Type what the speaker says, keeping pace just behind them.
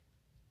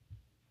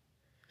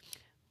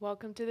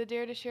Welcome to the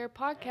Dare to Share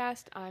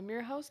podcast. I'm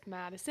your host,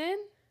 Madison.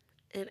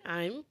 And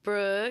I'm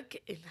Brooke,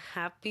 and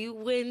happy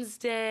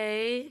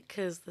Wednesday,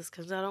 because this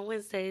comes out on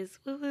Wednesdays.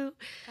 Woo-hoo.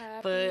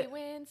 Happy But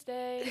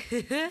Wednesday.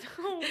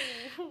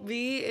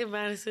 me and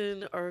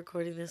Madison are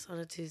recording this on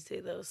a Tuesday,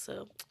 though,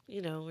 so,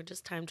 we're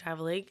just time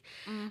traveling.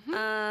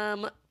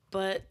 Mm-hmm.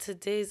 But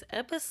today's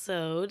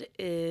episode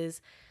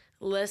is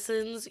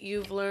lessons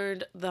you've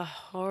learned the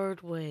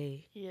hard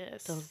way.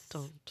 Yes. Dun,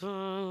 dun,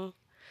 dun.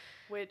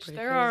 Which Pretty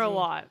there are a crazy.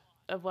 lot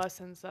of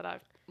lessons that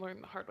I've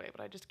learned the hard way,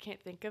 but I just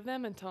can't think of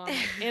them until I'm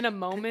in a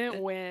moment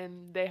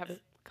when they have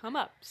come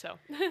up. So,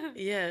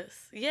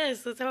 Yes,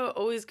 that's how it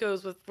always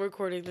goes with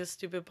recording this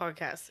stupid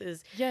podcast.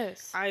 Is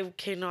yes. I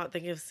cannot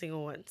think of a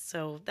single one,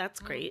 so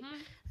that's great.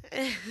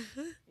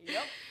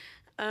 Yep.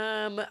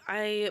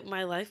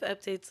 My life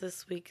updates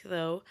this week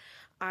though.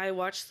 I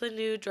watched the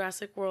new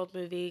Jurassic World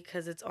movie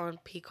because it's on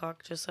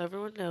Peacock. Just so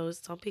everyone knows,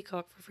 it's on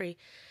Peacock for free.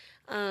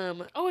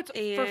 Oh, it's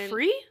for and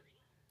free?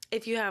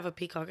 if you have a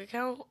Peacock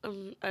account,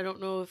 I don't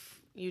know if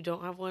you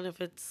don't have one,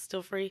 if it's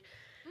still free.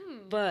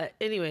 But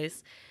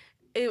anyways,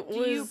 it Do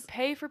was you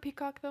pay for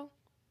Peacock though?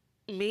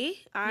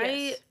 me.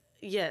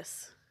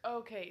 Yes.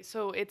 Okay,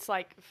 so it's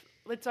like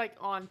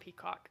on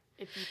Peacock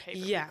if you pay for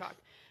Yeah. Peacock.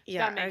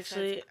 Yeah, That makes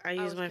actually, sense. I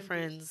use was my confused.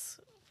 friend's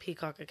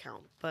Peacock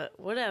account, but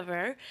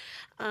whatever.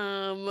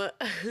 But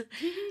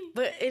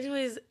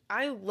anyways,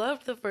 I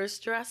loved the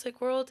first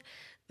Jurassic World.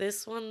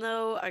 This one,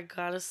 though, I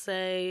gotta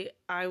say,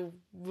 I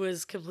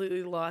was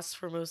completely lost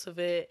for most of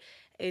it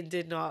and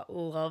did not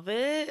love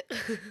it.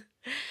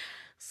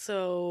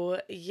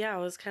 So, yeah, I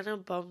was kind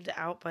of bummed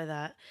out by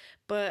that.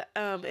 But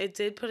it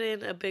did put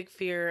in a big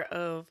fear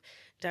of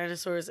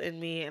dinosaurs in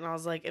me. And I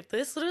was like, if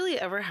this literally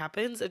ever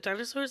happens, if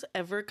dinosaurs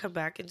ever come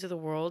back into the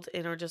world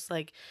and are just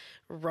like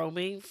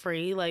roaming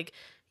free, like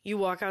you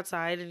walk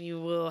outside and you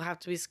will have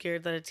to be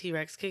scared that a T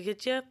Rex could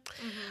get you,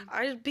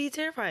 I'd be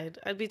terrified.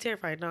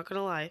 Not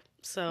gonna lie.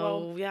 So,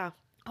 Well, yeah.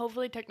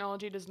 hopefully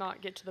technology does not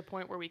get to the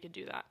point where we could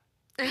do that.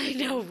 I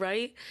know,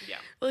 right? Yeah.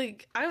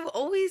 Like, I've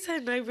always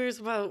had nightmares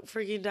about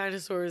freaking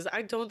dinosaurs.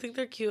 I don't think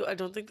they're cute. I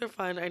don't think they're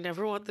fun. I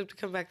never want them to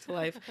come back to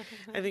life.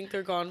 I think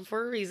they're gone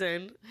for a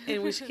reason,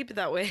 and we should keep it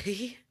that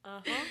way.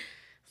 Uh-huh.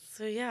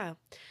 So, yeah.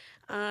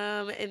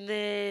 And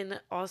then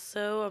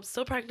also, I'm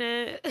still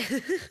pregnant.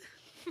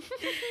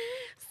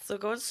 Still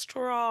going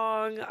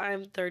strong.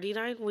 I'm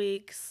 39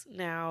 weeks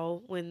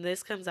now. When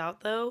this comes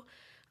out, though,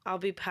 I'll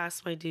be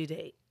past my due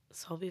date.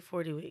 So, I'll be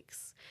 40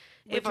 weeks.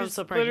 Which If I'm is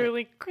still pregnant.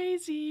 literally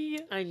crazy.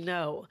 I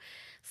know.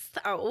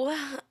 So,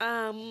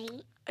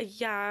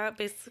 yeah,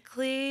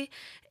 basically,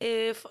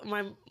 if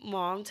my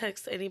mom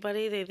texts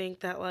anybody, they think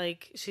that,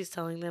 like, she's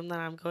telling them that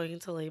I'm going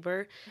into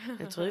labor.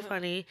 It's really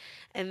funny.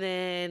 And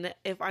then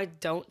if I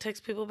don't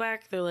text people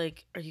back, they're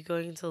like, "Are you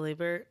going into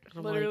labor?" And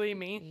I'm Literally like,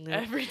 me "No."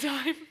 every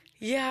time.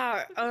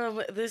 Yeah,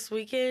 this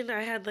weekend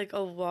I had, like, a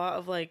lot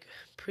of, like,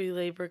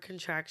 pre-labor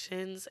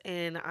contractions,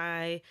 and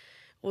I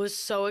was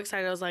so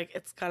excited. I was like,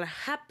 it's gonna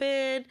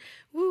happen.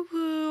 Woo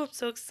woo. I'm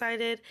so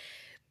excited.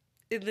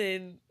 And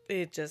then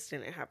it just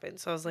didn't happen.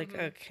 So I was like,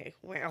 okay,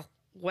 well.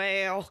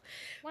 Well.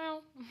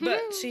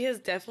 But she has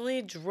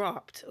definitely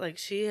dropped. Like,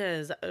 she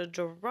has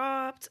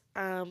dropped.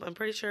 I'm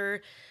pretty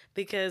sure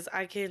because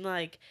I can,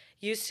 like,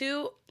 used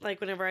to,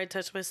 like, whenever I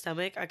touch my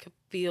stomach, I could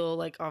feel,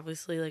 like,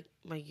 obviously, like,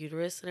 my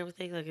uterus and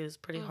everything. Like, it was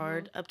pretty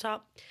hard up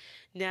top.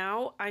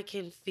 Now I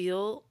can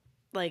feel,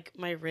 like,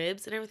 my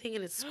ribs and everything,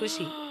 and it's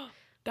squishy.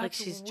 That's Like,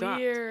 she's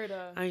weird.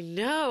 dropped. I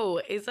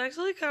know. It's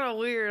actually kind of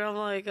weird. I'm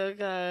like,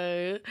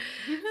 okay.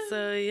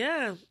 So,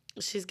 yeah.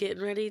 She's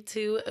getting ready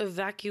to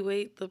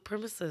evacuate the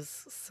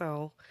premises.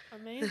 So,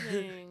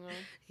 Amazing.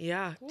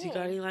 yeah. Do you got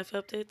Cool. any life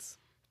updates?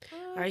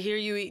 I hear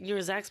you eating your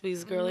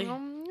Zaxby's, girly.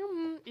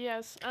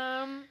 Yes.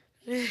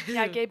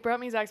 Yeah, Gabe brought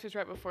me Zaxby's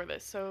right before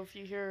this, so if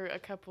you hear a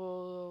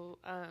couple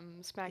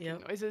smacking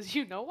Yep. noises,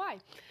 you know why.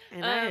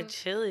 And I had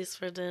Chili's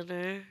for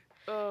dinner.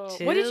 What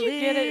did you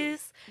get?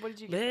 What did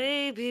you get?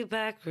 Baby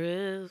back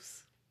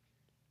ribs.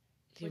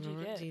 What'd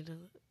you get? Do you know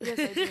that? Yes,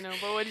 I do know,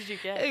 but what did you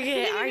get?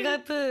 Okay, I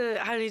got the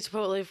honey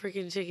chipotle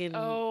freaking chicken.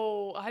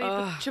 Oh, how do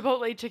you put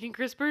Chipotle chicken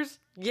crispers?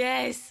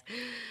 Yes,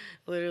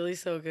 literally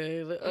so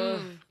good.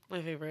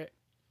 My favorite.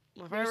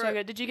 My They're so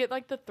good. Did you get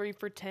like the 3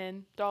 for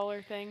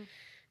 $10 thing?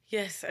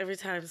 Yes, every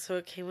time. So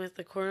it came with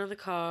the corn on the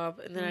cob,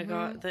 and then I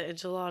got the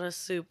enchilada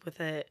soup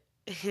with it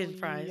and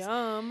fries.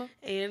 Yum.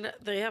 And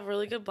they have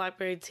really good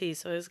blackberry tea,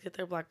 so I always get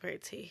their blackberry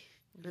tea.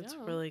 And it's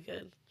Yum. really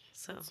good.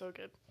 So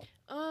good.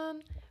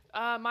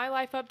 My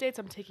life updates.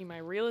 I'm taking my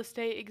real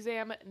estate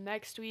exam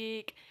next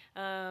week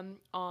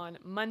on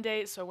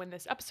Monday. So when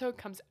this episode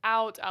comes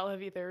out, I'll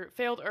have either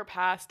failed or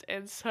passed.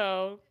 And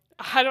so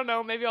I don't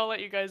know. Maybe I'll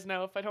let you guys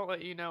know. If I don't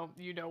let you know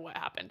what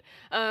happened.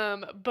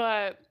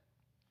 But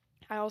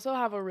I also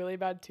have a really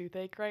bad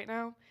toothache right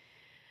now.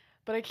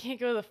 But I can't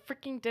go to the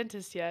freaking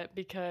dentist yet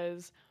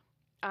because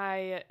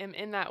I am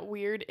in that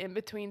weird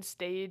in-between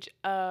stage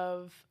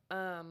of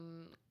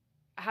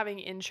having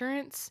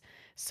insurance.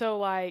 So,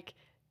 like,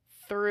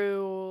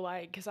 through,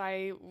 like, because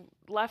I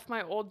left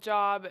my old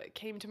job,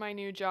 came to my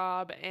new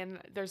job, and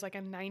there's, like,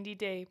 a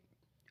 90-day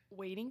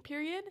waiting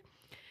period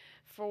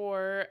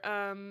for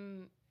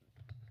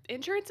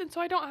insurance, and so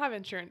I don't have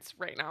insurance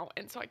right now,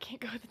 and so I can't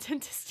go to the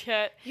dentist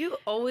yet. You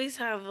always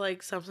have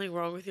like something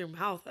wrong with your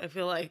mouth, I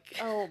feel like.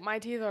 Oh, my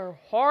teeth are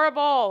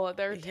horrible.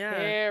 They're Yeah.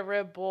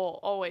 terrible.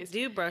 Always. Do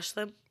you brush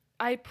them?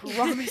 I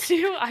promise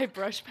you, I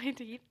brush my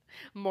teeth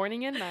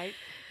morning and night.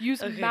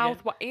 Use Okay,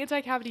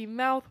 anti-cavity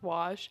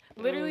mouthwash.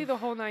 Literally Oof. the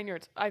whole 9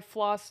 yards. I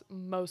floss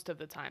most of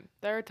the time.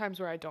 There are times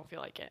where I don't feel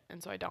like it,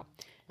 and so I don't.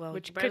 Well,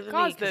 Which better could than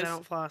cause me 'cause this. I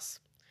don't floss.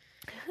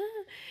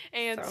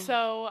 And So.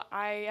 so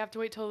I have to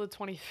wait till the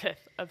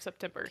 25th of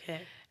September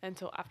Okay.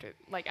 until after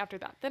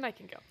that. Then I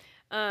can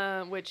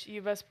go. Which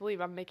you best believe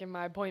I'm making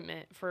my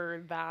appointment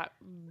for that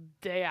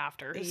day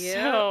after. Yep,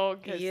 So,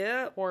 'cause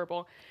yep.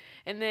 horrible.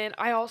 And then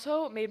I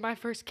also made my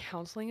first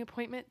counseling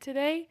appointment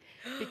today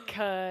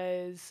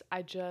because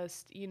I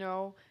just,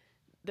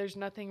 there's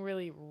nothing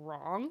really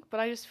wrong, but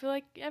I just feel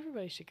like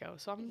everybody should go.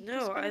 So I'm just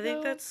No, gonna I think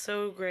go, that's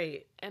so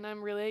great. and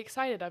I'm really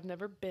excited. I've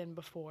never been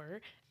before,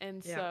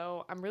 and Yeah.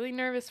 so I'm really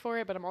nervous for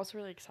it, but I'm also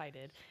really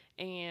excited.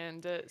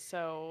 And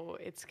so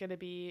it's gonna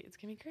be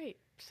great.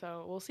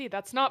 So we'll see.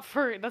 That's not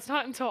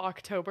until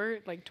October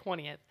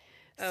 20th.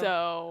 Oh.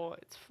 So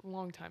it's a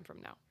long time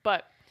from now,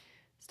 but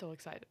still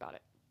excited about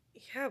it.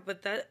 Yeah,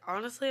 but that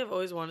honestly, I've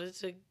always wanted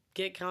to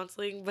get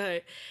counseling,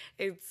 but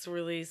it's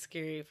really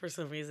scary for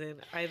some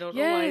reason. I don't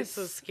know why it's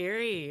so Yes.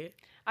 scary.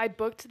 I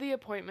booked the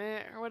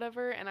appointment or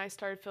whatever, and I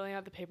started filling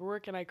out the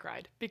paperwork, and I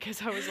cried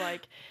because I was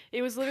like,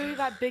 it was literally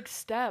that big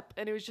step,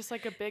 and it was just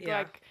like a big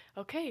Yeah.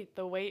 okay,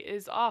 the weight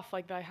is off.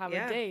 Like I have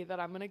Yeah. a day that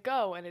I'm gonna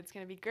go, and it's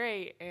gonna be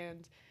great,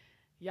 and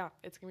yeah,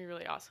 it's gonna be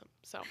really awesome.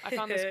 So I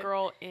found this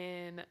girl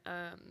in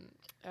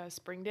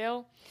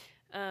Springdale,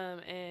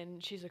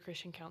 and she's a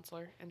Christian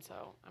counselor, and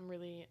so I'm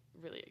really,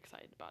 really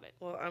excited about it.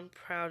 Well, I'm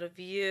proud of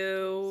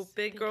you.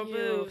 Big Thank girl you.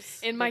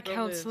 moves. In my Big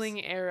girl moves.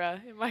 counseling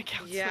era, my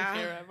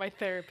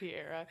therapy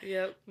era.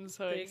 Yep. I'm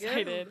so There you go.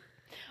 excited.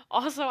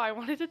 Also, I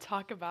wanted to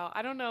talk about,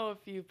 I don't know if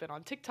you've been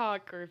on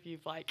TikTok or if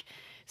you've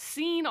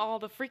seen all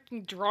the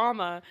freaking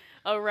drama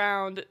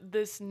around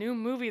this new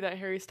movie that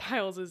Harry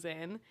Styles is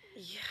in.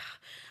 Yeah.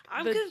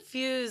 I'm The-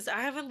 confused.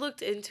 I haven't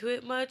looked into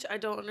it much. I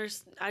don't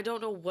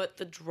know what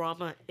the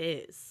drama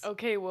is.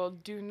 Okay, well,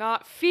 do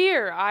not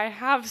fear. I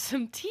have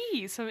some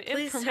tea, some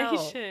Please tell.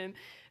 information.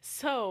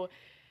 So,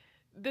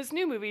 this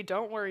new movie,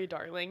 Don't Worry,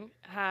 Darling,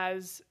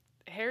 has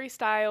Harry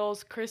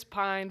Styles, Chris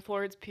Pine,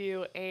 Florence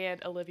Pugh,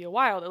 and Olivia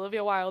Wilde.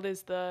 Olivia Wilde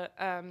is the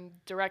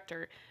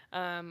director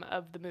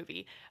of the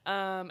movie.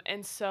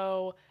 And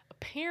so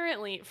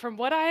apparently, from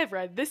what I have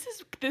read,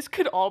 this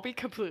could all be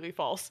completely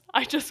false.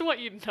 I just want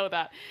you to know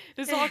that.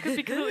 This all could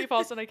be completely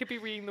false, and I could be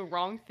reading the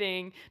wrong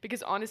thing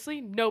because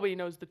honestly, nobody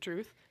knows the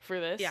truth for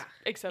this Yeah.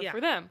 except Yeah. for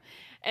them.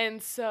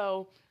 And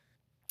so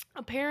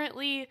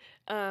apparently,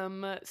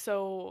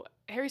 so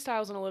Harry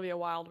Styles and Olivia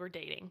Wilde were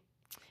dating.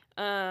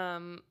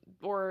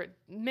 Or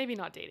maybe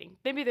not dating.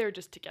 Maybe they were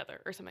just together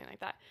or something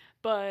like that.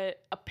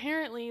 But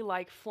apparently,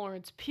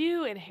 Florence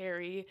Pugh and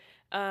Harry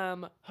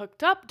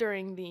hooked up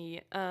during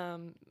the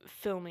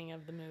filming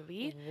of the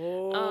movie.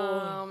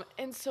 Whoa.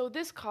 And so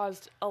this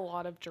caused a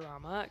lot of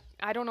drama.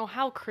 I don't know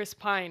how Chris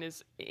Pine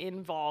is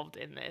involved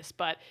in this,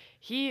 but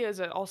he is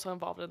also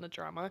involved in the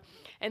drama.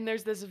 And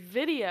there's this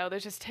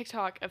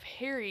TikTok of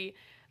Harry.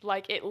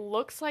 It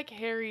looks like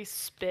Harry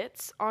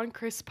spits on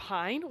Chris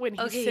Pine when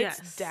he Okay, sits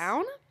yes.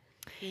 down.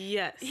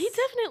 Yes. He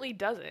definitely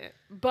doesn't,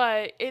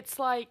 but it's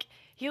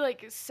he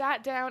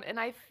sat down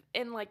and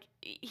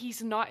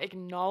he's not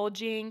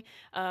acknowledging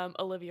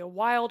Olivia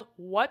Wilde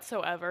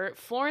whatsoever.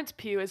 Florence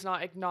Pugh is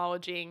not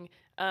acknowledging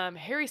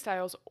Harry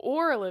Styles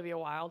or Olivia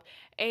Wilde,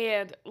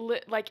 and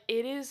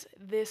it is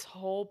this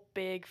whole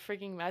big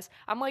freaking mess.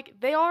 I'm like,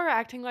 they all are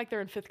acting like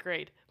they're in 5th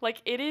grade.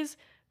 It is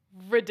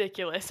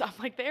ridiculous. I'm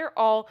like, they're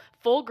all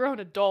full-grown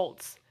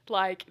adults.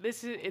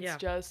 It's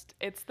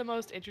the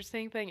most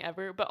interesting thing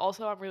ever, but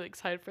also I'm really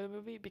excited for the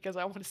movie because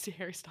I want to see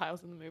Harry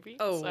Styles in the movie.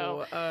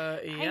 Oh,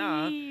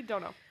 yeah. I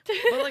don't know.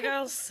 But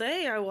I'll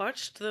say, I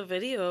watched the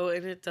video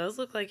and it does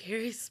look like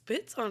Harry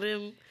spits on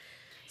him.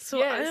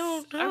 So I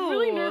don't know. I'm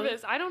really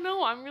nervous. I don't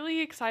know. I'm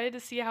really excited to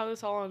see how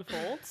this all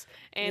unfolds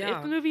and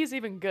if the movie is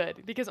even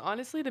good, because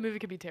honestly, the movie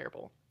could be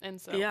terrible. And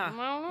so, Yeah, I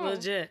don't know.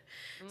 legit.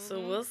 So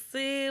we'll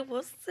see.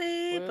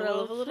 But I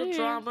love a little see.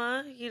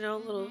 drama,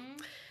 little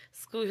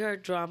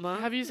schoolyard drama.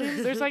 Have you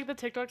seen? There's the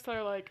TikToks that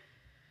are like,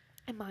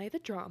 "Am I the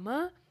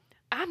drama?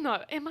 I'm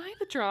not. Am I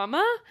the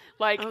drama?"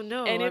 Oh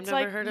no, and I've it's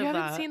never heard you of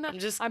haven't that. seen that.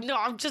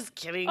 I'm just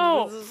kidding.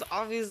 Oh. This is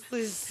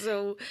obviously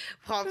so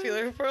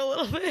popular for a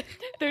little bit.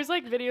 There's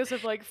videos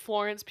of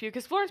Florence Pugh,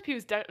 because Florence Pugh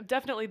is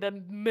definitely the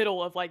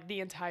middle of the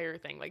entire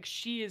thing.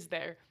 She is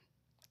there.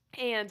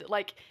 And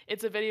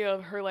it's a video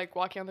of her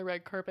walking on the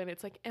red carpet, and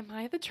it's am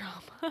I the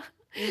drama?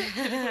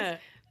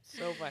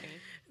 So funny.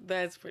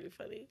 That's pretty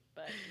funny.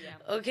 But yeah.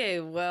 Okay,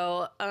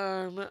 well,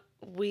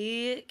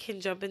 we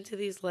can jump into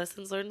these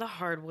lessons learned the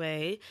hard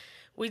way.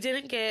 We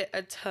didn't get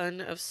a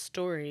ton of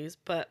stories,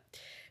 but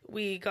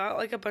we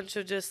got a bunch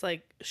of just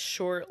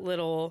short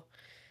little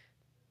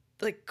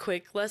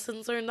quick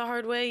lessons learned the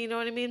hard way, you know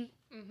what I mean?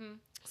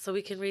 So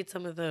we can read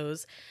some of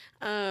those.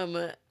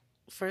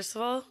 First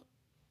of all,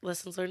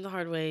 lessons learned the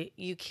hard way.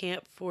 You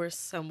can't force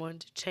someone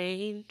to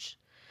change.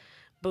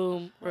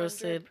 Boom,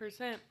 roasted.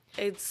 100%.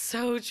 It's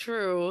so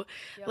true.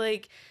 Yep.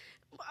 Like,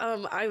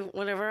 I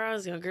whenever I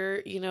was younger,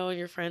 and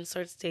your friend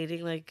starts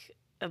dating like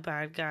a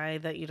bad guy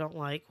that you don't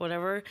like,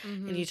 whatever,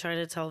 and you try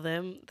to tell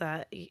them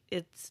that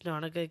it's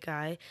not a good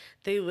guy,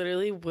 they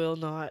literally will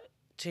not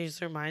change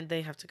their mind.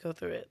 They have to go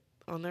through it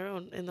on their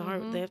own in the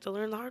hard. They have to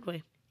learn the hard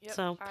way. Yep.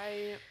 So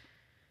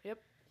Yep,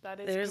 that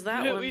is there's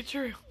that completely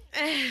one.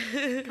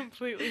 true.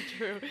 Completely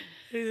true.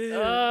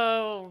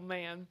 Oh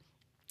man.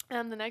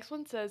 And the next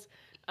one says,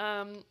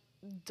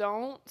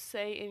 don't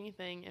say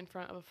anything in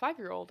front of a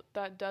 5-year-old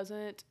that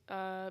doesn't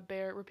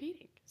bear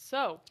repeating.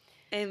 So,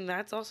 And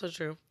that's also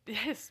true.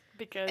 yes,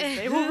 because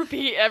they will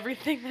repeat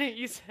everything that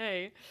you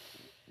say.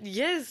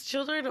 Yes,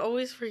 children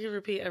always freaking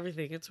repeat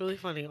everything. It's really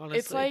funny, honestly.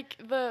 It's like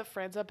the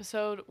Friends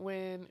episode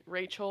when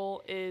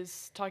Rachel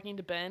is talking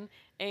to Ben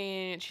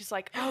and she's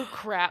like, "Oh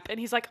crap," and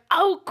he's like,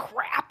 "Oh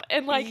crap,"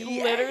 and like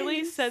literally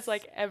Yes. says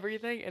like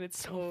everything, and it's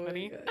so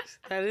funny. My gosh.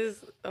 That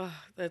is,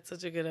 that's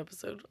such a good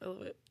episode. I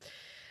love it.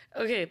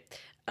 Okay.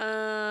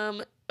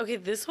 Okay,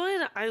 this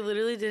one, I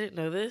literally didn't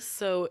know this.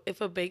 So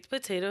if a baked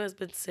potato has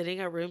been sitting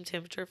at room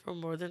temperature for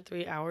more than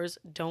 3 hours,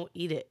 don't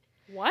eat it.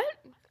 What?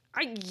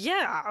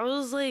 I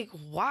was like,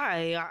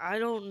 why? I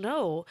don't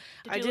know.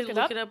 Did I you didn't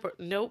look it up.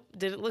 Nope,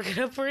 didn't look it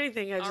up or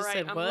anything. I All just right,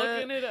 said, I'm what?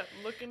 looking it up.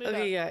 Looking it up.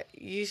 Okay, yeah,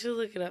 you should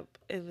look it up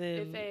and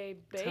If then a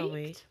tell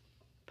me. baked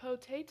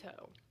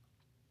potato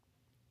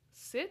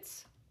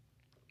sits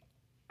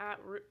at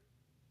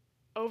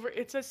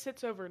it says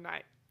sits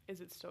overnight.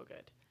 Is it still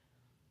good?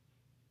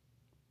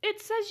 It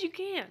says you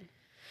can.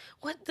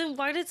 What? Then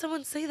why did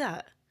someone say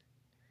that?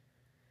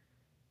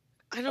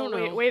 I don't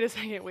know. Wait a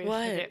second. Wait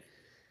What? a second.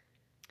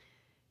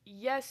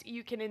 Yes,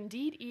 you can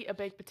indeed eat a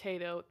baked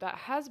potato that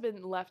has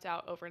been left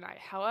out overnight.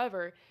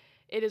 However,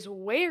 it is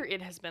where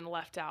it has been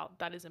left out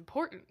that is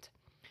important.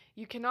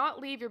 You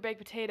cannot leave your baked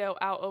potato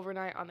out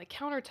overnight on the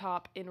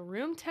countertop in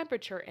room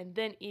temperature and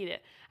then eat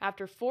it.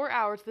 After 4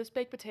 hours, this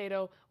baked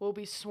potato will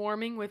be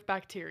swarming with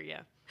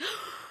bacteria.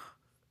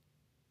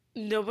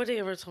 Nobody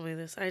ever told me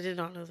this. I did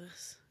not know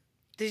this.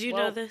 Did you know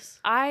Well, this?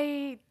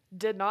 I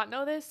did not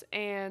know this,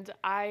 and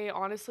I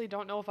honestly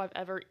don't know if I've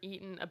ever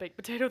eaten a baked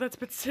potato that's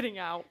been sitting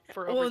out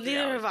for over 3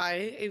 Neither hours. have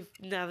I.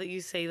 Now that you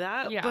say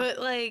that, Yeah. but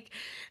like,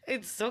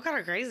 it's still kind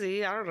of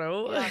crazy. I don't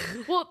know. Yeah.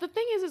 Well, the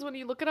thing is when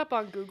you look it up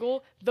on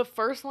Google, the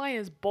first line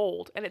is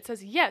bold, and it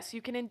says, yes,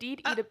 you can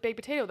indeed eat a baked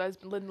potato that has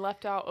been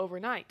left out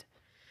overnight.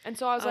 And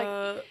so I was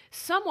like,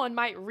 someone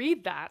might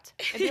read that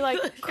and be like,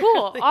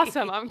 cool,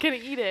 awesome, I'm going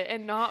to eat it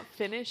and not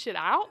finish it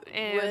out.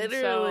 And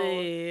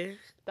Literally. so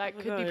that Oh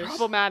my could be gosh.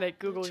 problematic.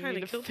 Google, you trying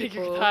need to to kill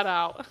figure people. that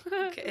out.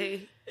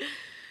 Okay.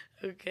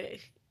 Okay.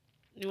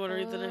 You want to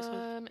read the next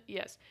one?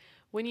 Yes.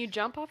 When you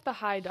jump off the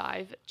high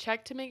dive,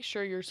 check to make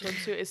sure your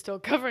swimsuit is still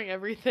covering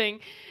everything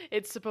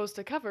it's supposed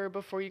to cover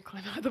before you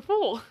climb out of the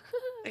pool.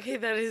 Okay,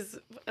 that is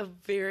a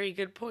very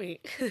good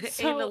point. And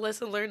So- a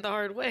lesson learned the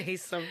hard way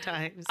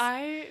sometimes.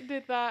 I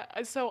did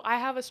that. So I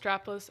have a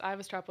strapless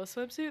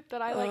swimsuit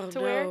that I like to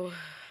wear.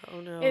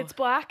 Oh no. It's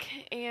black,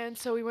 and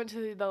so we went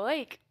to the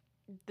lake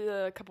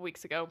a couple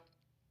weeks ago,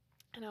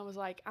 and I was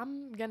like,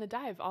 I'm gonna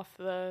dive off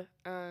of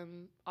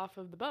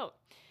the boat,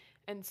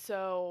 and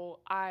so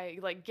I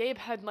Gabe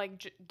had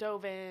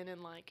dove in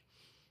and like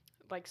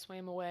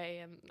swam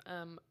away,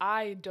 and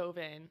I dove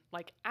in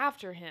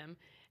after him,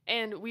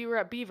 and we were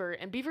at Beaver,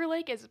 and Beaver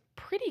Lake is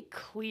pretty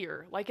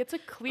clear, it's a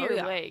clear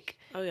yeah. lake,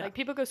 Oh yeah.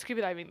 people go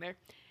scuba diving there.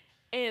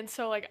 And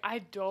so, I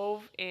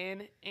dove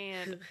in,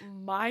 and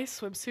my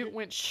swimsuit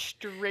went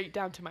straight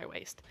down to my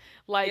waist.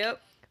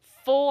 Yep.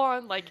 Full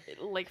on,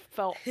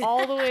 fell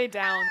all the way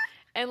down.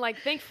 And,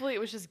 thankfully, it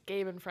was just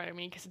Gabe in front of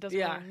me, because it doesn't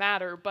Yeah. really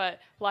matter.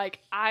 But,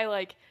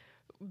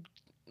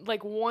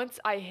 once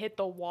I hit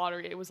the water,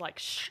 it was,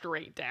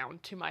 straight down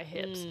to my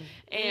hips.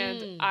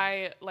 And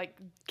I, Be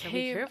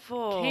came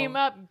careful.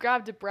 up,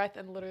 grabbed a breath,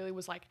 and literally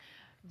was,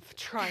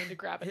 trying to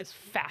grab it as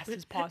fast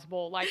as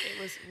possible.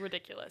 It was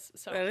ridiculous.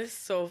 So That is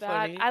so that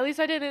funny. at least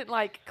I didn't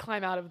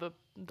climb out of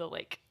the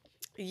lake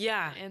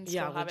Yeah. and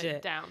still yeah, have legit.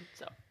 it down.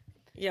 So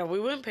Yeah, we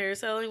went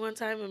parasailing one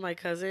time, and my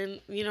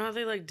cousin, you know how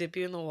they dip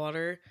you in the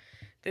water?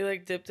 They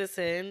dipped us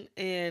in,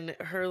 and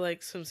her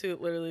swimsuit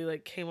literally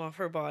came off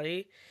her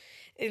body,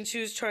 and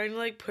she was trying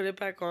to put it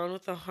back on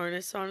with the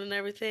harness on and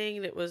everything,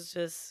 and it was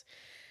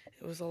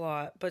a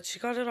lot, but she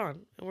got it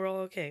on, and we're all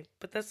okay.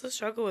 But that's the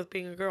struggle with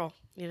being a girl,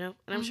 and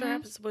I'm sure it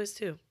happens to boys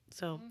too.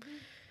 So,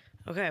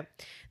 okay,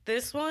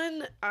 this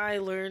one I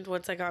learned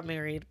once I got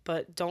married,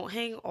 but don't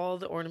hang all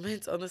the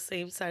ornaments on the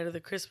same side of the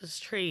Christmas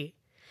tree.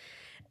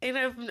 And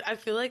I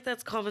feel like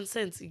that's common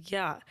sense,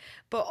 yeah.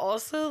 But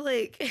also,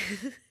 wait,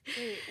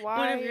 why?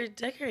 whenever you're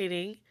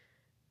decorating,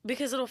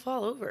 because it'll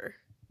fall over.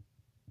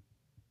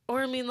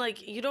 Or, I mean,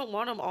 you don't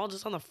want them all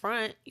just on the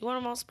front. You want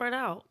them all spread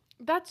out.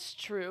 That's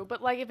true,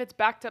 but if it's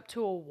backed up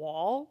to a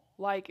wall,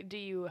 do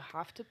you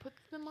have to put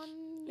them on?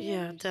 The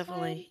Yeah, other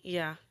definitely. side?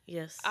 Yeah,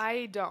 yes.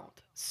 I don't.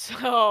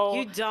 So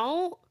You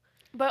don't?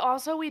 But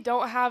also we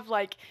don't have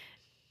like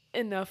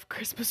enough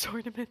Christmas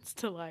ornaments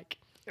to like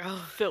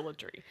Oh, fill a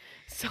tree.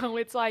 So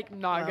it's like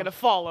not well, gonna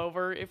fall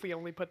over if we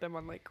only put them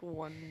on like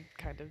one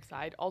kind of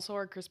side. Also,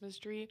 our Christmas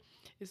tree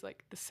is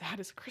like the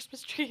saddest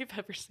Christmas tree you've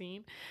ever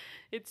seen.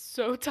 It's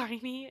so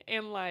tiny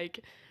and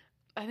like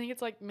I think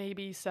it's like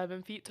maybe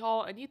 7 feet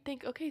tall. And you'd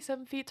think, okay,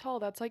 7 feet tall,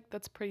 that's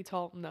pretty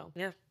tall. No,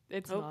 yeah.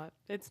 it's Oh, not.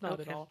 It's not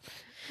at okay. all.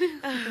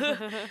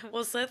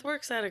 Well, Seth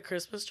works at a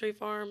Christmas tree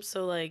farm,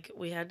 so like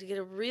we had to get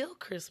a real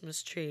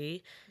Christmas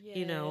tree,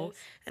 you know, Yes.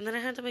 and then I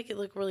had to make it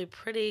look really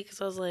pretty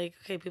because I was like,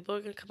 okay, people are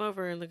gonna come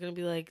over and they're gonna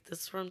be like, this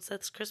is from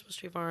Seth's Christmas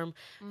tree farm,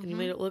 and you Mm-hmm.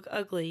 made it look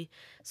ugly.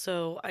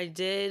 So I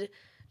did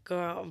go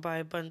out and buy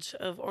a bunch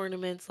of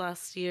ornaments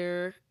last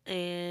year,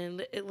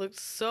 and it looked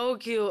so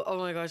cute. Oh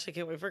my gosh, I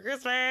can't wait for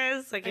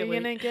Christmas! I Are can't you wait.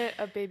 gonna get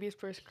a baby's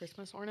first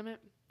Christmas ornament?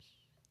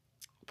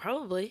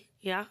 Probably,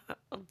 yeah,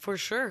 for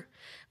sure.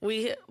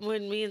 We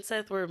when me and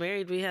Seth were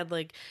married, we had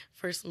like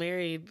first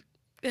married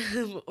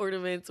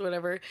ornaments,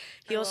 whatever.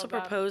 He I also love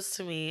that. proposed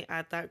to me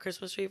at that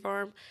Christmas tree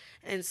farm,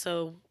 and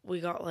so we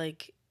got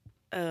like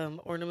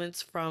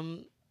ornaments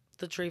from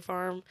the tree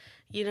farm,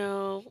 you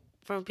know,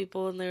 from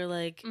people, and they're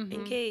like Mm-hmm.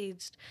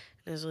 engaged.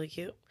 And it was really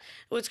cute.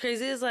 What's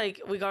crazy is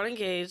like we got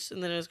engaged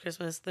and then it was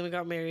Christmas, then we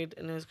got married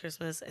and it was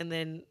Christmas, and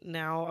then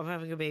now I'm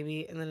having a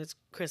baby and then it's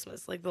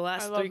Christmas. Like the I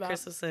last love three that.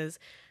 Christmases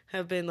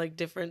have been like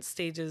different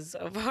stages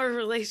of our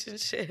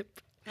relationship.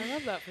 I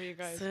love that for you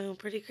guys. So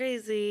pretty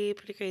crazy,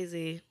 pretty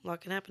crazy. A lot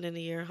can happen in a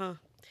year, huh?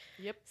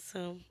 Yep.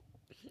 So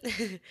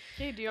Okay,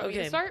 do you want me to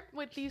okay, start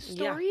with these yeah,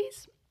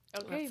 stories?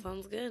 that Okay.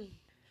 sounds good.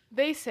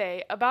 They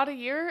say about a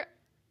year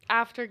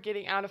after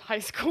getting out of high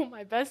school,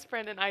 my best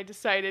friend and I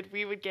decided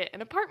we would get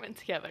an apartment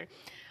together.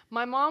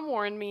 My mom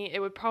warned me it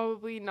would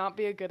probably not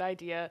be a good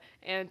idea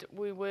and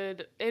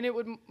it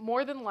would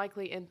more than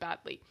likely end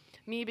badly.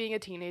 Me being a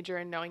teenager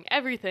and knowing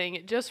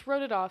everything just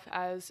wrote it off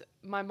as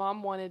my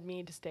mom wanted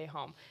me to stay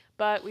home.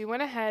 But we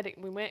went ahead,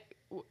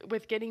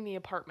 with getting the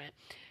apartment.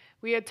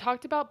 We had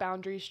talked about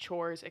boundaries,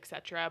 chores,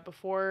 etc.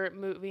 before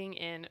moving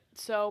in,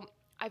 so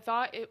I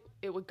thought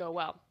it would go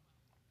well.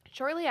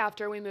 Shortly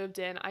after we moved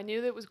in, I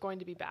knew that it was going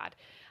to be bad.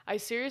 I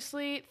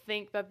seriously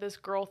think that this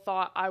girl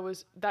thought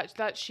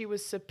that she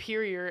was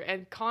superior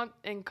and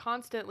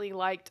constantly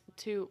liked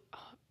to.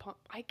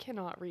 I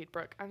cannot read,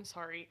 Brooke. I'm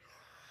sorry.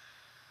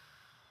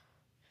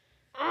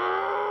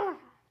 Ah!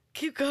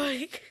 Keep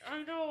going.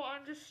 I know.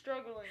 I'm just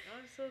struggling.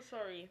 I'm so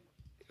sorry.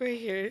 Right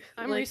here.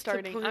 I'm like to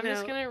restarting. point I'm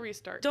just out- gonna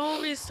restart.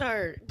 Don't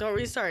restart. Don't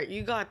restart.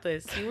 You got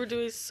this. You were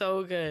doing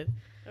so good.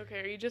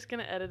 Okay, are you just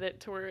gonna edit it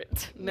to where it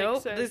makes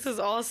Nope. sense? This is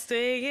all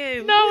staying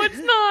in. No, it's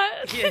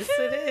not. Yes,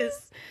 it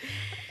is.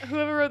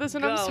 Whoever wrote this,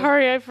 and I'm Go.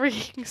 sorry, I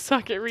freaking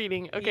suck at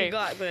reading. Okay. You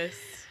got this.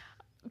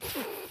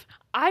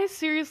 I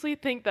seriously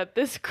think that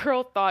this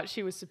girl thought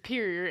she was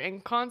superior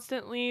and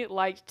constantly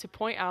liked to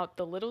point out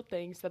the little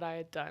things that I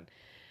had done.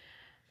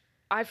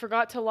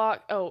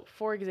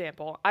 For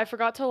example, I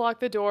forgot to lock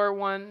the door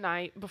one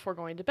night before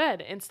going to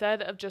bed.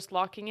 Instead of just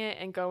locking it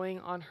and going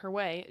on her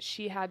way,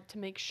 she had to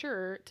make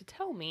sure to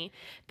tell me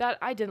that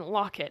I didn't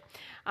lock it.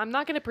 I'm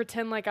not going to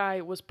pretend like I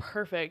was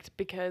perfect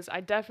because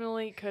I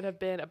definitely could have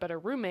been a better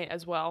roommate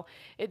as well.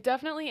 It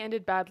definitely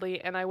ended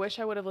badly, and I wish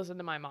I would have listened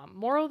to my mom.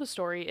 Moral of the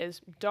story is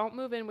don't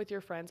move in with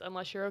your friends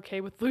unless you're okay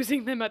with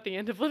losing them at the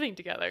end of living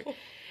together.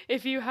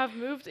 If you have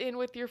moved in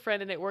with your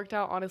friend and it worked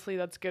out, honestly,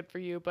 that's good for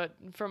you. But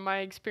from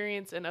my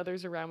experience and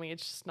others around me,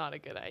 it's just not a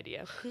good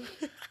idea.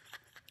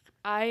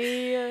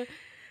 I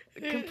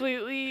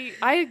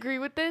I agree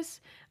with this.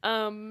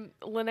 Lene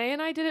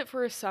and I did it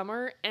for a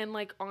summer, and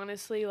like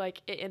honestly,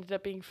 like it ended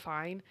up being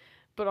fine.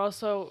 But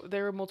also,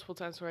 there were multiple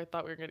times where I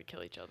thought we were gonna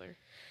kill each other.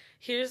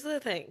 Here's the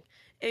thing.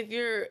 If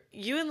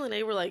you and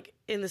Lene were like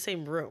in the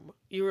same room,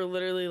 you were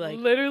literally like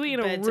Literally in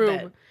a bed to room.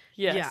 bed.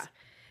 Yes. Yeah.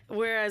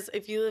 Whereas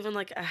if you live in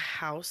like a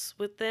house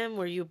with them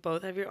where you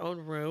both have your own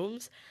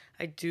rooms,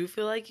 I do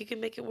feel like you can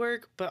make it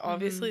work, but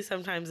obviously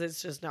sometimes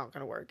it's just not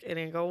gonna work. It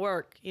ain't gonna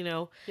work, you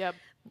know? Yep.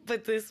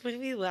 But this made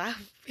me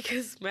laugh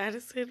because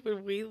Madison,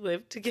 when we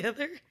lived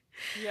together,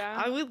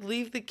 Yeah. I would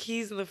leave the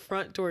keys in the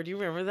front door. Do you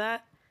remember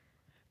that?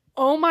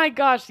 Oh my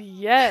gosh,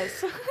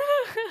 yes.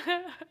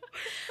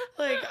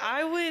 Like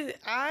I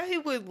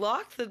would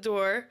lock the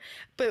door,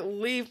 but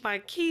leave my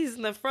keys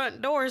in the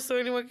front door so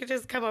anyone could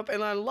just come up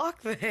and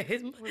unlock them.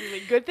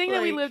 Literally. Good thing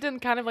that we Like, lived in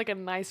kind of like a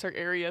nicer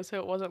area, so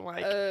it wasn't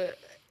like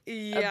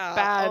yeah.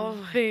 bad oh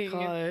my thing.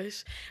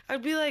 gosh.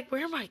 I'd be like,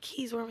 where are my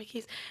keys? Where are my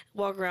keys?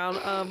 Walk around,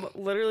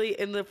 literally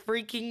in the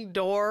freaking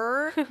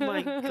door.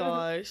 My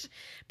gosh.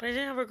 But I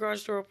didn't have a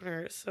garage door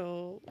opener,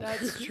 so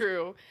That's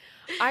true.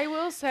 I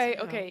will say,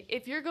 So- okay,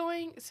 if you're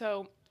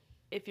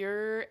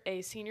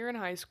a senior in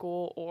high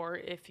school, or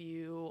if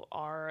you're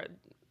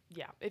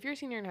a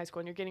senior in high school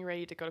and you're getting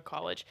ready to go to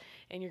college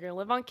and you're going to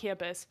live on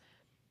campus,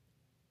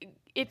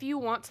 if you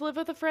want to live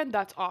with a friend,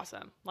 that's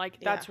awesome. Like,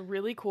 that's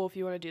really cool if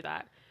you want to do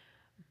that.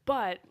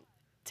 But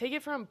take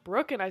it from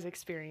Brooke and I's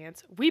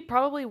experience, we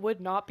probably would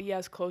not be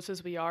as close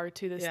as we are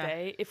to this Yeah.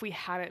 day if we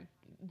hadn't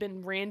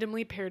been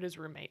randomly paired as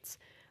roommates.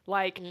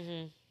 Like,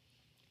 Mhm.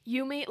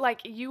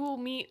 you will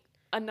meet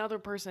another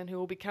person who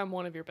will become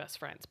one of your best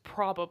friends,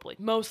 probably,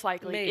 most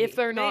likely, Maybe, if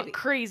they're not maybe.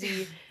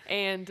 crazy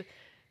and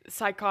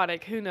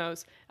psychotic. Who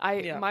knows?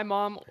 Yeah. My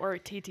mom or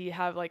TT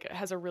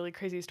has a really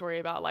crazy story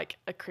about like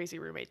a crazy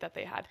roommate that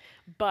they had,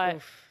 but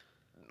Oof.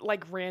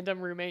 like random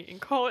roommate in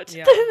college.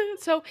 Yeah.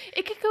 So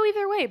it could go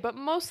either way, but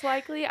most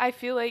likely I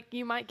feel like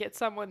you might get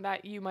someone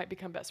that you might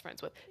become best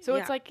friends with. So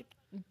it's Yeah. like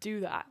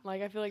do that.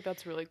 Like I feel like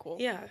that's really cool.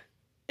 Yeah.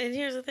 And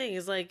here's the thing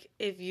is like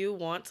if you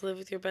want to live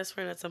with your best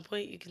friend at some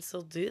point, you can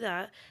still do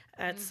that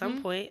at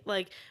some point.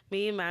 Like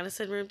me and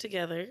Madison roomed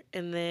together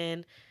and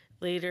then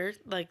later,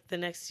 like the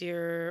next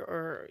year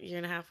or year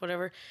and a half,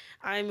 whatever,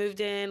 I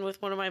moved in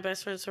with one of my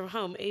best friends from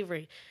home,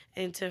 Avery,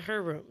 into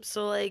her room.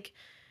 So like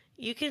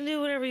you can do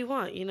whatever you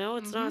want, you know?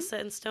 It's not a set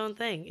in stone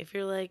thing. If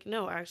you're like,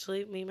 no,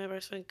 actually me and my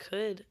best friend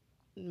could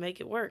make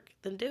it work,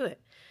 then do it.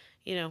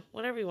 You know,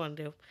 whatever you want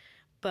to do.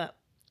 But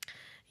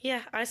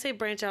yeah, I say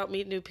branch out,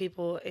 meet new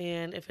people,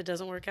 and if it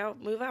doesn't work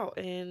out, move out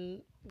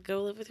and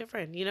go live with your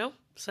friend, you know?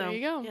 So, There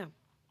you go. yeah.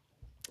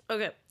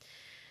 Okay.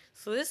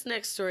 So this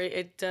next story,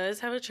 it does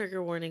have a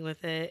trigger warning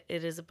with it.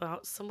 It is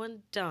about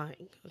someone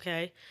dying,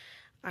 okay?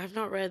 I've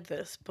not read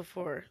this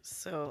before,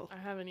 so I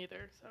haven't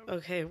either. So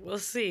okay, we'll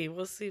see.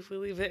 We'll see if we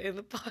leave it in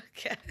the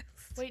podcast.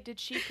 wait, did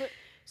she put?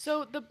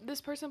 So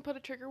this person put a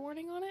trigger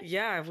warning on it?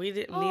 Yeah, we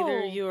didn't. Neither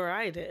Oh. you or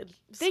I did.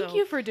 Thank so-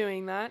 you for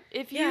doing that.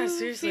 If Yeah, you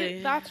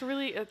seriously. that's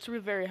really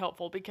very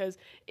helpful because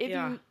if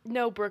Yeah. you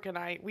know Brooke and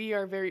I, we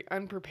are very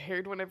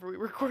unprepared whenever we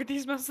record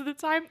these most of the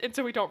time, and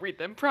so we don't read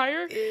them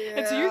prior.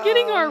 And so you're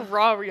getting our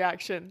raw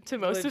reaction to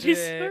most of these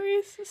Legit.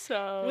 stories.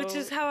 So Which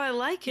is how I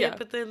like it, Yeah.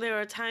 but then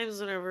there are times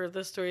whenever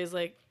the story is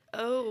like,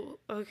 oh,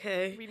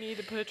 okay. we need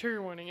to put a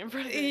trigger warning in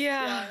front of it.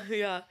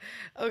 Yeah.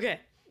 Okay.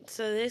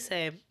 So they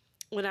say,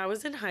 when I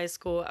was in high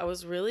school, I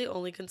was really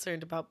only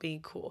concerned about being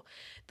cool.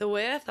 The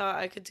way I thought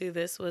I could do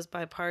this was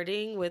by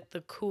partying with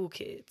the cool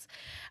kids.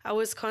 I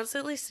was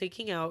constantly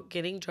sneaking out,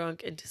 getting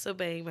drunk, and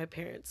disobeying my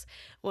parents.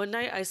 One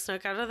night, I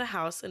snuck out of the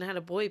house and had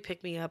a boy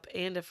pick me up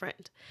and a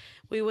friend.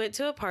 We went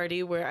to a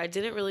party where I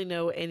didn't really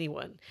know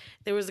anyone.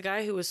 There was a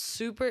guy who was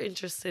super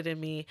interested in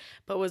me,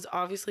 but was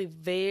obviously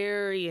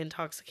very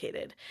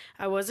intoxicated.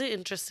 I wasn't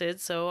interested,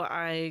 so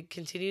I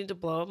continued to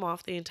blow him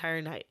off the entire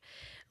night.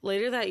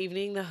 Later that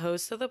evening, the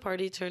host of the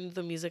party turned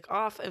the music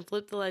off and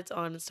flipped the lights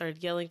on and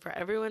started yelling for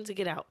everyone to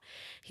get out.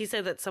 He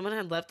said that someone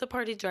had left the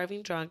party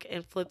driving drunk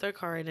and flipped their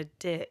car in a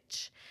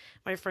ditch.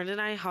 My friend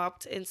and I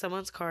hopped in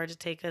someone's car to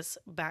take us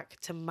back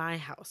to my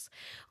house.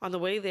 On the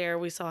way there,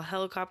 we saw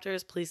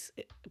helicopters,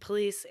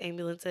 police,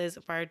 ambulances,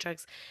 and fire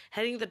trucks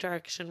heading the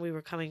direction we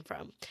were coming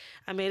from.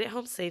 I made it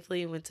home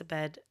safely and went to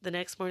bed. The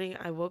next morning,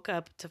 I woke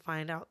up to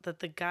find out that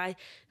the guy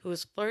who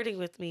was flirting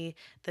with me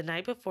the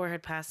night before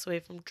had passed away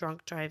from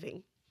drunk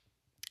driving.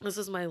 This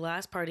was my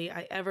last party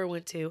I ever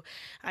went to.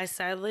 I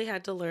sadly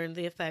had to learn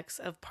the effects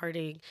of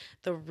partying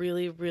the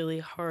really, really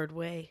hard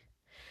way.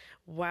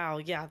 Wow,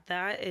 yeah,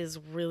 that is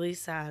really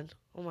sad.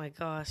 Oh my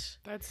gosh.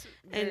 That's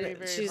very, And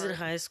very she's hard. in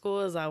high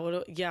school. Is that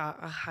what? Yeah,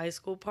 a high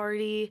school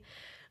party.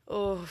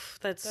 Oh,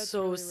 that's so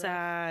really rough.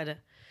 sad.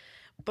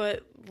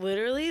 But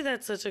literally,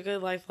 that's such a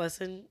good life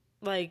lesson.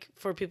 Like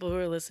for people who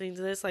are listening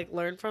to this, like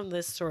learn from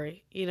this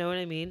story. You know what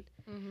I mean?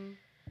 Mhm.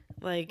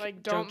 Like,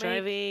 Like, drunk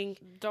driving.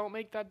 Don't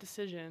make that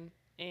decision.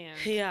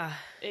 And Yeah.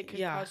 it could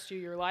Yeah. cost you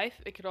your life.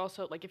 It could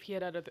also, like, if he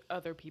had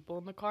other people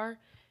in the car,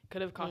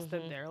 could have cost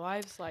them their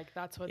lives. Like,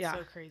 that's what's Yeah.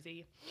 so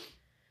crazy.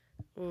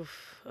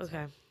 Oof.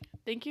 Okay.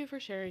 Thank you for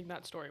sharing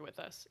that story with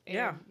us and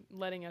Yeah.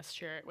 letting us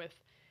share it with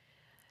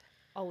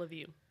all of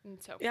you. And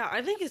so, Yeah,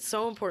 I think it's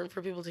so important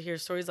for people to hear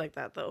stories like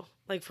that, though.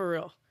 Like for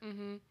real.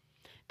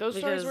 those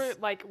stories were,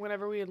 because- like,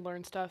 whenever we would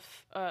learn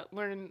stuff,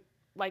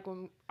 like,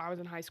 when I was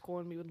in high school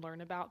and we would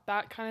learn about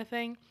that kind of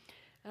thing.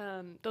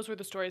 Those were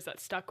the stories that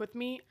stuck with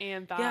me,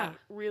 and that Yeah.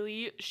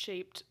 really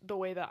shaped the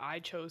way that I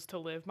chose to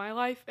live my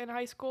life in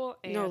high school.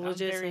 And No, I'm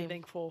legit very same.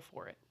 thankful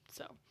for it.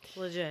 So,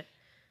 Legit.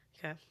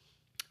 Okay.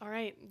 all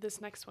right,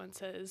 this next one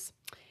says,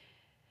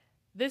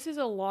 "This is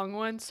a long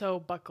one, so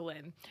buckle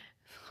in."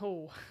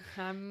 Oh,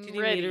 I'm Do you need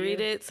ready. me to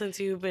read it since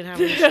you've been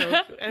having a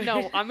stroke?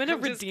 No, I'm gonna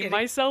I'm just redeem kidding.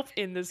 myself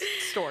in this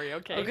story.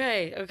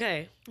 Okay.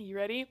 Okay. You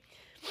ready?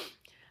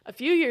 A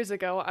few years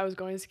ago, I was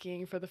going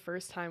skiing for the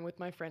first time with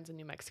my friends in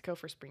New Mexico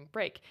for spring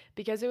break.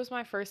 Because it was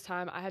my first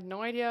time, I had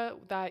no idea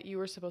that you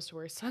were supposed to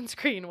wear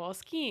sunscreen while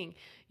skiing.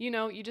 You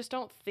know, you just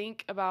don't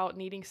think about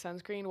needing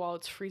sunscreen while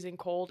it's freezing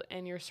cold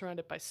and you're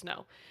surrounded by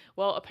snow.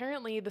 Well,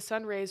 apparently, the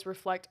sun rays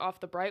reflect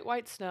off the bright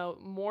white snow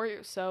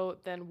more so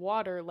than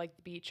water like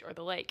the beach or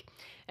the lake.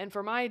 And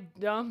for my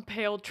dumb,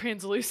 pale,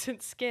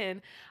 translucent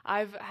skin,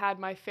 I've had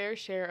my fair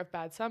share of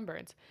bad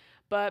sunburns.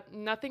 But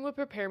nothing would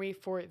prepare me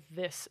for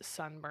this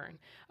sunburn.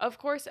 Of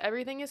course,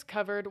 everything is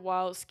covered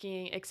while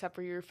skiing except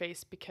for your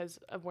face because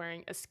of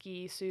wearing a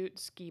ski suit,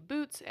 ski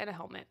boots, and a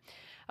helmet.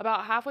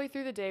 About halfway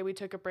through the day, we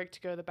took a break to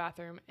go to the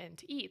bathroom and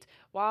to eat.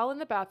 While in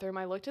the bathroom,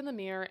 I looked in the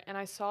mirror and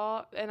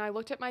I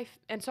looked at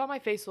saw my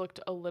face looked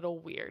a little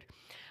weird.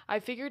 I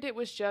figured it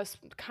was just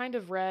kind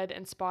of red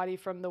and spotty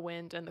from the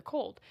wind and the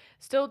cold.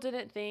 Still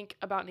didn't think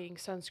about needing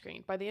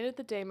sunscreen. By the end of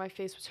the day, my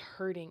face was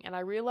hurting and I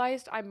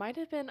realized I might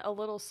have been a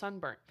little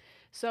sunburnt.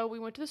 So we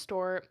went to the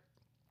store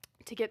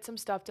to get some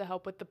stuff to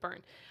help with the burn.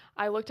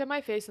 I looked at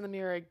my face in the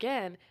mirror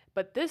again,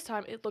 but this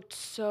time it looked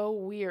so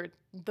weird.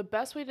 The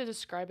best way to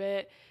describe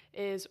it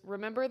is,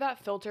 remember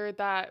that filter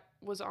that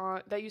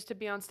used to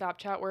be on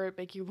Snapchat where it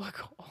make you look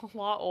a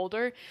lot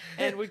older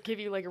and would give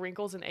you like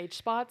wrinkles and age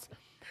spots?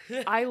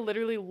 I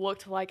literally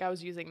looked like I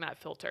was using that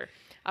filter.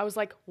 I was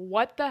like,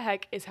 what the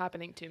heck is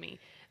happening to me?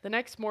 The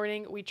next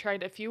morning, we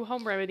tried a few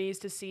home remedies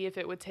to see if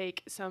it would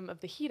take some of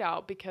the heat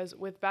out, because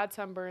with bad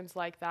sunburns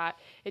like that,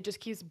 it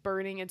just keeps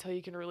burning until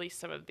you can release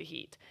some of the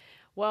heat.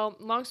 Well,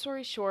 long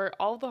story short,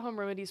 all of the home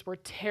remedies were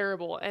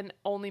terrible and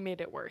only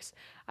made it worse.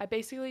 I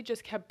basically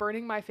just kept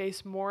burning my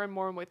face more and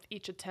more with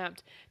each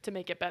attempt to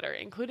make it better,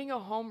 including a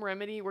home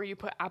remedy where you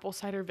put apple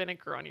cider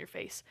vinegar on your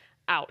face.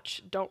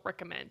 Ouch, don't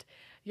recommend.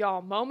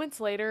 Y'all, moments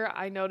later,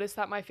 I noticed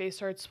that my face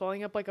started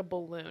swelling up like a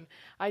balloon.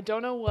 I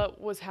don't know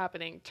what was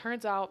happening.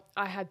 Turns out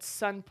I had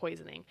sun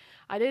poisoning.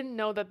 I didn't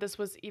know that this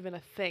was even a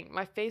thing.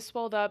 My face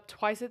swelled up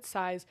twice its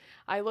size.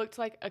 I looked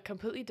like a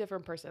completely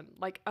different person,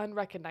 like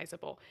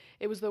unrecognizable.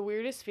 It was the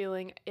weirdest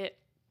feeling. It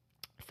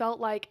felt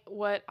like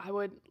what I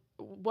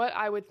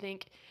would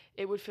think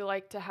it would feel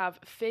like to have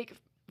fake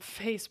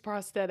face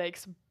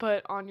prosthetics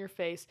put on your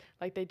face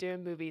like they do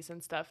in movies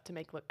and stuff to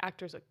make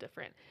actors look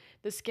different.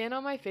 The skin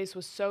on my face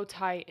was so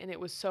tight and it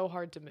was so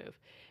hard to move.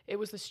 It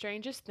was the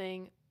strangest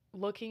thing,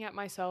 looking at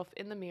myself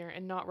in the mirror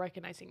and not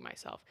recognizing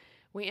myself.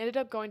 We ended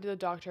up going to the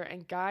doctor,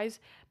 and guys,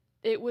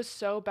 it was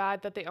so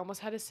bad that they almost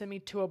had to send me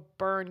to a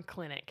burn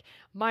clinic.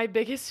 My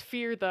biggest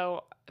fear,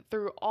 though,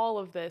 through all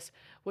of this,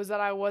 was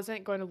that I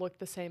wasn't going to look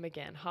the same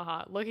again.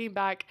 Haha. Looking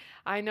back,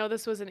 I know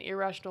this was an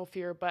irrational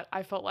fear, but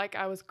I felt like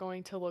I was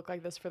going to look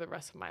like this for the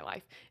rest of my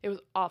life. It was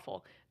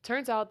awful.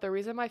 Turns out the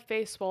reason my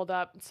face swelled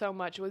up so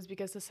much was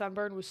because the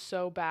sunburn was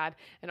so bad,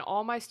 and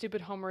all my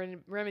stupid home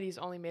remedies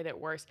only made it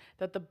worse.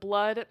 That the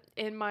blood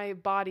in my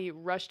body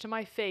rushed to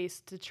my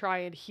face to try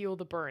and heal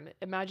the burn.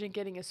 Imagine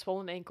getting a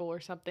swollen ankle or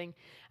something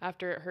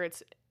after it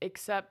hurts,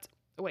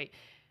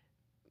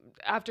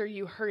 after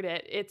you hurt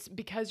it, it's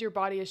because your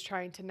body is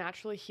trying to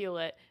naturally heal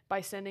it by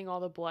sending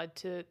all the blood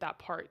to that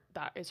part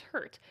that is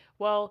hurt.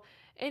 Well,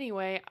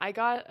 anyway, I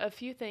got a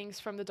few things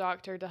from the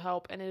doctor to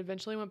help, and it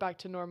eventually went back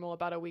to normal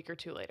about a week or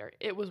two later.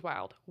 It was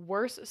wild.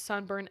 Worst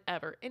sunburn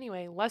ever.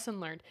 Anyway, lesson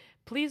learned.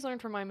 Please learn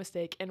from my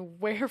mistake and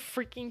wear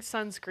freaking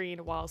sunscreen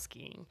while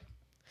skiing.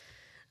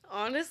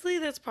 Honestly,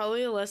 that's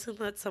probably a lesson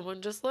that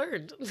someone just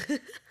learned.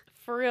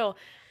 For real.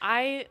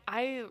 I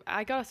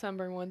got a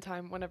sunburn one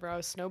time whenever I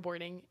was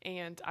snowboarding,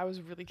 and I was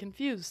really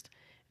confused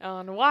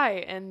on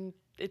why. And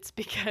it's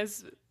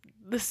because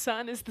the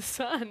sun is the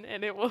sun,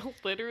 and it will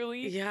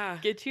literally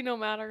get you no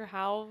matter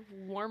how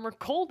warm or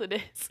cold it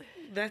is.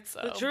 That's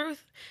the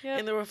truth. Yep.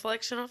 And the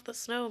reflection off the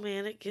snow,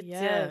 man, it gets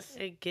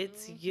you. It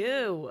gets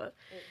you.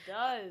 It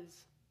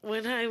does.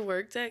 When I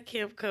worked at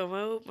Camp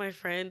Como, my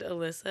friend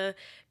Alyssa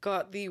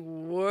got the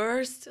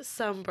worst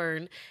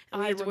sunburn.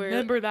 I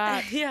remember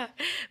that. Yeah.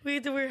 We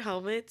had to wear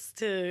helmets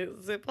to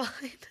zip line.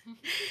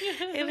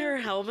 And her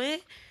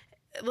helmet,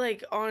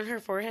 like on her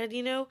forehead,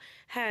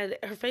 had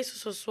her face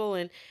was so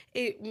swollen.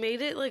 It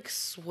made it like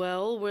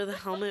swell where the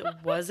helmet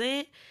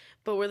wasn't.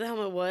 But where the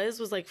helmet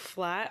was like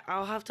flat.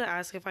 I'll have to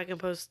ask if I can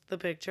post the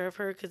picture of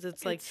her, because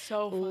it's like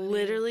so funny.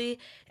 Literally,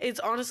 it's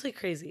honestly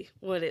crazy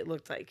what it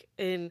looked like.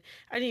 And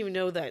I didn't even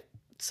know that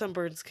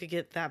sunburns could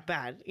get that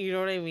bad. You know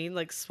what I mean?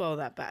 Like swell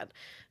that bad.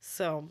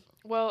 So.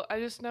 Well, I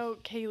just know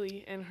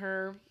Kaylee and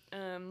her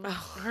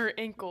her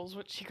ankles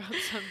when she got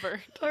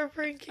sunburned. Our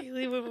friend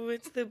Kaylee, when we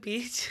went to the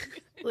beach,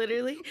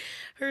 literally,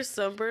 her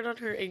sunburn on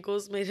her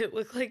ankles made it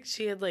look like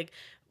she had like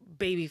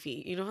baby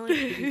feet. You know how like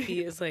baby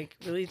feet is like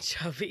really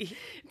chubby?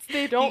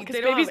 They don't,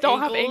 because babies don't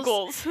have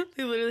ankles.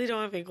 They literally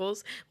don't have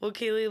ankles. Well,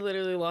 Kaylee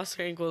literally lost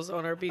her ankles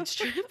on our beach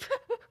trip.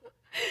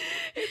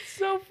 It's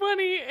so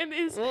funny. And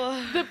is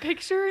the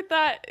picture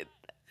that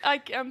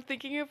I'm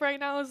thinking of right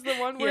now is the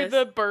one where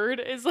the bird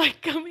is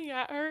like coming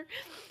at her,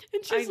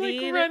 and she's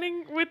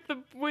running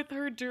with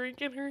her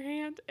drink in her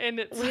hand, and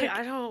it's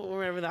I don't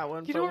remember that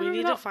one, but we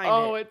need to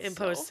find it and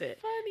post it.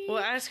 Funny. We'll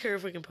ask her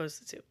if we can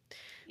post it too.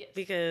 Yes.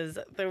 Because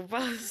they're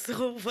both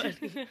so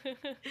funny.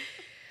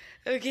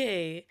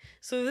 Okay,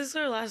 so this is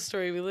our last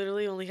story. We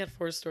literally only had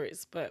 4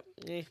 stories, but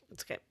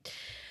it's okay.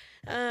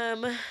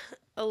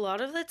 A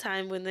lot of the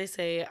time when they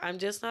say, I'm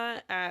just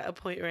not at a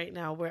point right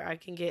now where I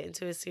can get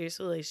into a serious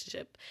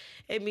relationship,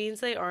 it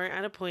means they aren't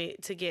at a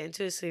point to get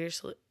into a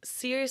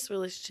serious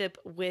relationship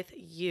with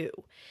you.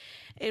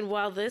 And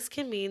while this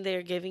can mean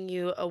they're giving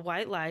you a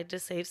white lie to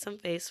save some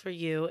face for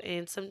you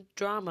and some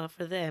drama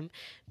for them,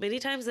 many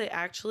times they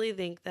actually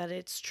think that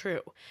it's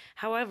true.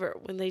 However,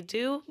 when they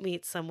do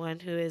meet someone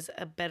who is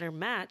a better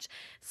match,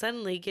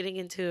 suddenly getting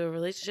into a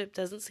relationship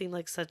doesn't seem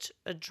like such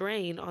a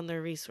drain on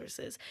their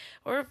resources,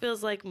 or it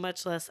feels like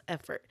much less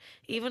effort,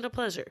 even a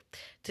pleasure,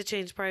 to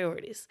change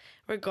priorities.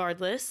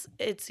 Regardless,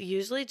 it's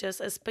usually just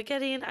a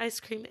spaghetti and ice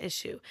cream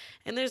issue,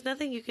 and there's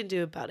nothing you can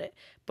do about it.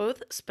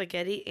 Both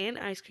spaghetti and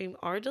ice cream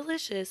are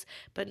delicious,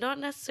 but not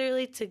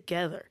necessarily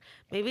together.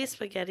 Maybe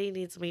spaghetti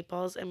needs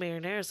meatballs and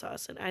marinara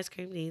sauce, and ice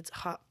cream needs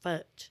hot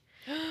fudge.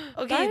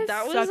 Okay,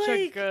 that was such like,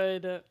 a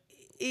good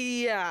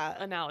yeah,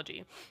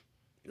 analogy.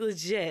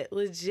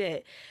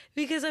 legit.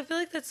 Because I feel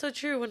like that's so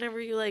true whenever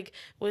you like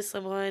with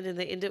someone and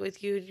they end it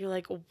with you and you're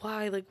like,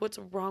 why? Like, what's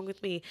wrong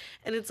with me?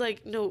 And it's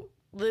like, no,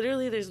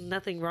 literally, there's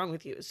nothing wrong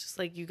with you. It's just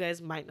like you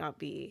guys might not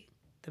be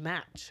the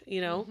match,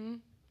 you know? Mm-hmm.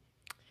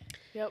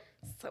 Yep.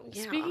 So,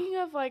 yeah. Speaking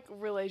of like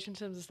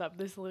relationships and stuff,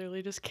 this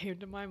literally just came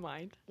to my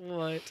mind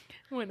What?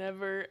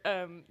 whenever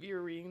you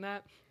were reading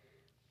that.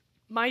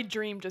 My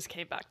dream just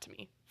came back to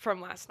me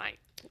from last night.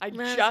 I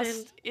Imagine.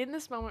 just in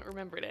this moment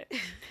remembered it.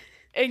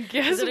 And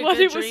guess it a what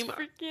good it was dream?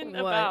 freaking What?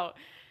 about?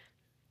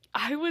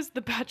 I was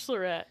the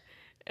Bachelorette,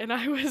 and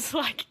I was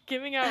like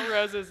giving out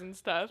roses and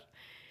stuff.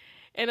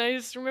 And I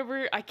just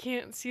remember I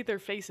can't see their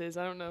faces.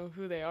 I don't know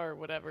who they are or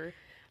whatever.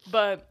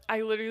 But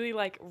I literally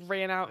like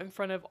ran out in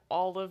front of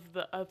all of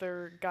the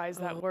other guys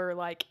that were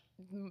like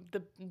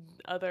the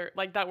other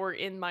like that were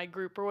in my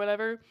group or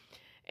whatever.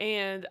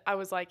 And I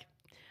was like,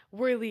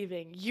 "We're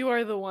leaving. You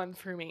are the one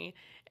for me."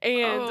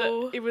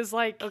 And it was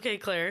like Okay,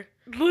 Claire.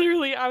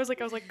 literally I was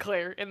like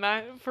Claire in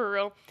that for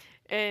real.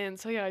 And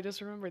so yeah, I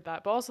just remembered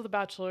that. But also The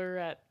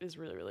Bachelorette is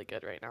really, really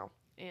good right now.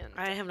 And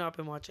I have not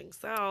been watching,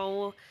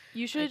 so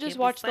you I should can't just be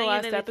watch the saying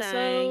last anything.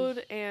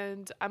 episode.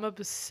 And I'm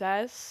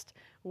obsessed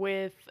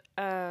with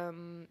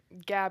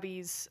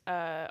Gabby's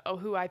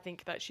who I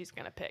think that she's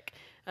gonna pick.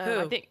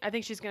 Who? I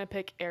think she's gonna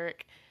pick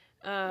Eric.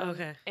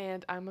 Okay.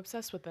 And I'm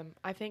obsessed with them.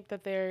 I think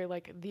that they're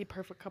like the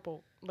perfect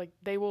couple. Like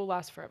they will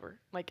last forever.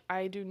 Like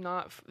I do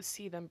not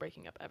see them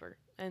breaking up ever.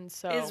 And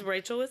so Is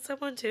Rachel with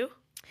someone too?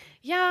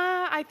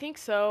 yeah, I think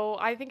so.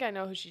 I think I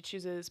know who she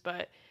chooses,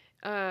 but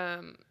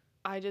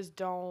I just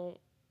don't.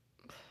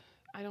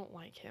 I don't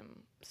like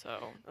him, so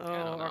I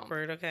don't know.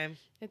 Awkward. Okay.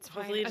 It's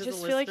Hopefully fine. he I just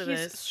doesn't feel like listen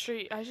to he's this.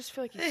 straight. I just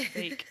feel like he's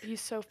fake.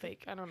 He's so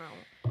fake. I don't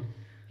know.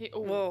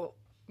 Well,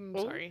 I'm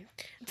oh. sorry.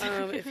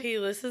 if he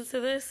listens to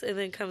this and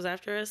then comes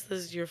after us, this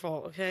is your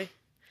fault, okay?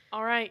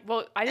 All right.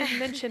 Well, I didn't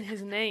mention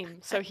his name,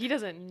 so he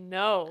doesn't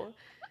know.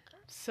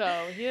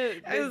 So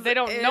they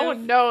don't. No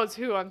one knows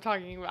who I'm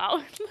talking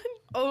about.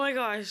 Oh my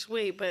gosh,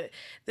 wait, but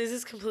this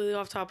is completely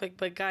off topic.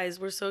 But guys,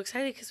 we're so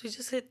excited because we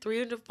just hit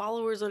 300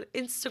 followers on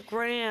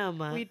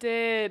Instagram. We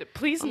did.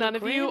 Please, Oh, none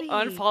of you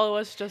Granny. unfollow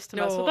us just to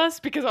mess with No, us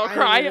because I'll I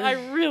cry. really-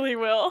 I really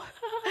will.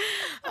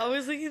 I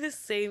was thinking the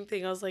same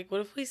thing. I was like, what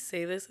if we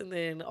say this and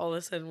then all of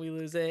a sudden we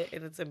lose it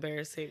and it's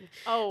embarrassing?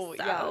 Oh,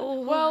 yeah.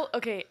 So- Well,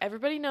 okay,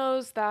 everybody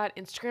knows that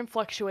Instagram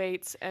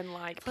fluctuates and,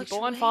 like,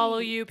 people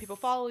unfollow you, people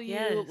follow you.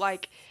 Yes.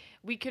 Like,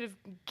 we could have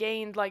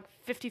gained, like,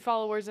 50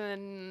 followers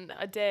in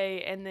a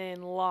day and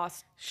then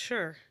lost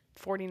Sure.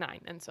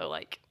 49. And so,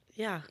 like,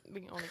 Yeah.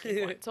 we can only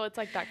keep one. So it's,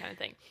 like, that kind of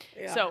thing.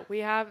 Yeah. So we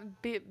have,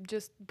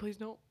 just, please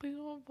don't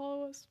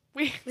unfollow us.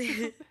 We,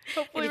 And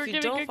hopefully we're if you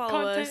giving don't good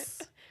follow content.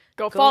 us,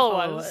 Go go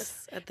follow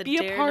us. at the Be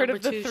a Dare part number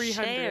of the 2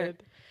 300. share.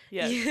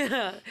 Yes.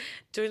 Yeah.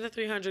 Join the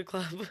 300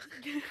 club.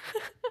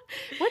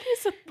 What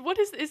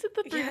is it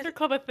the 300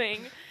 Club a thing?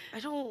 I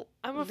don't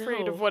I'm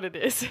afraid know. of what it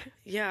is.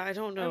 Yeah, I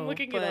don't know. I'm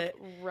looking but it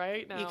up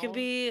right now. You can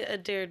be a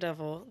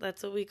daredevil.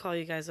 That's what we call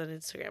you guys on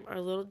Instagram. Our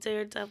little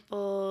daredevils.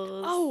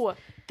 Oh,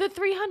 the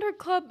 300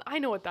 Club. I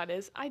know what that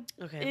is.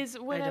 Okay. Is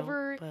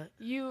whenever but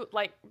you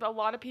like a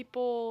lot of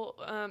people.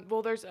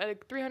 Well, there's a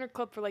 300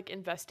 Club for like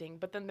investing,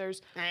 but then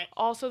there's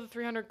also the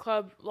 300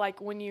 Club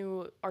like when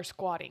you are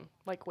squatting,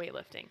 like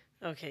weightlifting,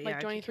 okay, like yeah, I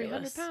joining could care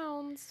 300 less.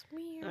 pounds.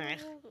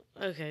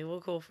 Okay, well,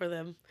 cool for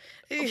them.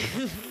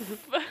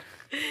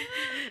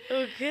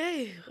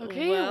 Okay.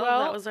 Okay, Well, well,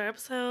 that was our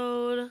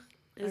episode.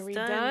 It's Are we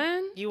done.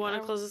 done? You want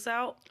to close us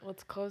out?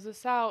 Let's close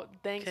this out.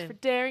 Thanks Okay. for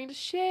daring to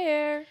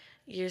share.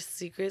 Your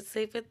secret's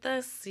safe with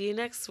us. See you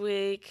next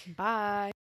week. Bye.